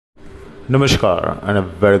Namaskar and a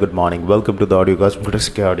very good morning. Welcome to the audiocast from Kotak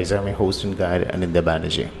Securities. I'm your host and guide Anindya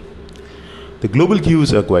Banerjee. The global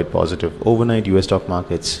cues are quite positive. Overnight US stock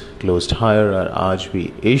markets closed higher और आज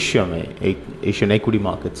भी Asian equity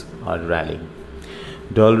markets are rallying.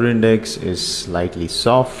 Dollar index is slightly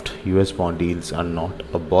soft. US bond deals are not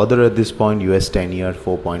a bother at this point. US 10-year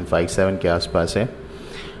 4.57 के आसपास है.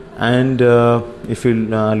 And if you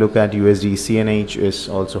look at USD CNH is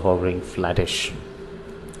also hovering flattish.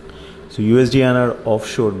 So USDINR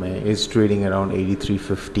offshore में is trading around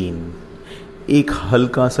 83.15. एक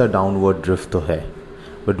हल्का सा downward drift तो है,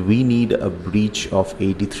 but we need a breach of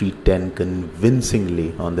 83.10 convincingly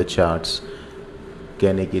on the charts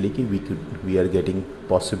कहने के लिए कि we are getting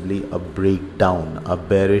possibly a breakdown, a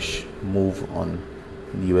bearish move on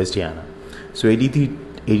USDINR. So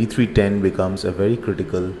 83.10 becomes a very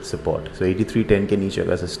critical support. So 83.10 के नीचे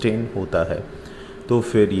अगर सस्टेन होता है तो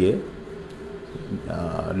फिर ये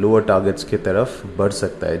लोअर टारगेट्स की तरफ बढ़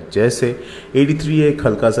सकता है. जैसे 83 एक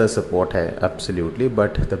हल्का सा सपोर्ट है absolutely,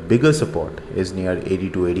 but the bigger support is near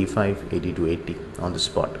 82.85, 82.80 on the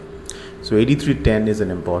spot. So 83.10 is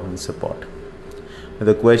an important support.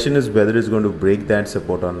 The question is whether is going to break that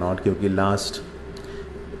support or not, क्योंकि लास्ट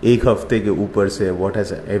एक हफ्ते के ऊपर से what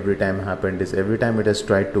has every time happened is every time it has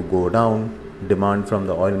tried to go down, demand from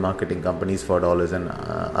the oil marketing companies for dollars and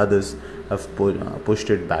others have pushed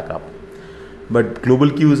it back up. But global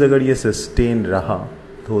queues अगर ये sustain रहा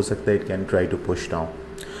तो हो सकता है it can try to push down.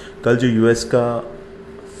 कल जो US का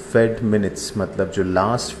फेड मिनट्स, मतलब जो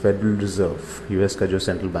लास्ट फेडरल रिजर्व यूएस का जो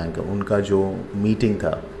सेंट्रल बैंक है उनका जो मीटिंग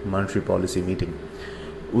था, मॉनेटरी पॉलिसी मीटिंग,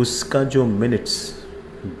 उसका जो minutes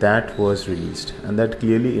that was released and that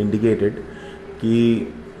clearly indicated कि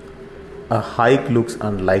a hike looks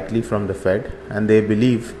unlikely from the Fed and they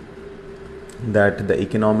believe that the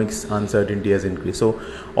economics uncertainty has increased. So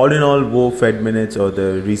all in all वो Fed minutes or the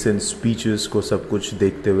recent speeches को सब कुछ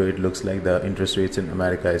देखते हुए it looks like the interest rates in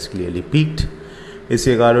America is clearly peaked.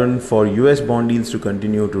 इसके कारण for US bond yields to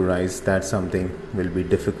continue to rise, that's something will be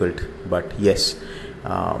difficult, but yes,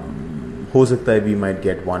 हो सकता है we might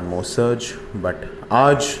get one more surge. But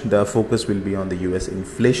आज the focus will be on the US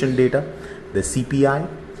inflation data, the CPI,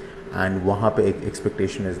 and वहाँ पे एक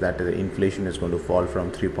expectation is that the inflation is going to fall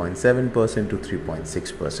from 3.7% to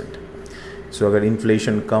 3.6%. So अगर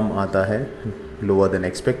inflation कम आता है lower than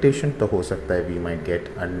expectation तो हो सकता है we might get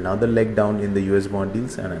another leg down in the US bond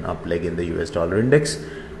deals and an up leg in the US dollar index,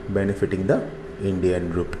 benefiting the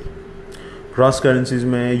Indian rupee. Cross currencies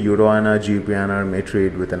में Euro INR, GBP INR may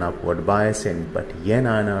trade with an upward bias in, but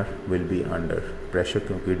Yen INR will be under pressure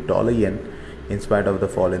क्योंकि dollar yen in spite of the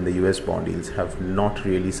fall in the US bond yields have not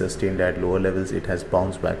really sustained at lower levels. It has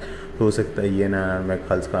bounced back. हो सकता है ये INR में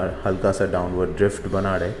हल्का सा downward drift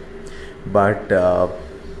बना रहे, but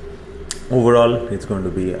overall it's going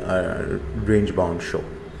to be a range bound show.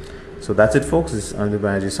 So that's it folks. This is Anindya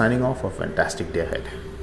Banerjee signing off. A fantastic day ahead.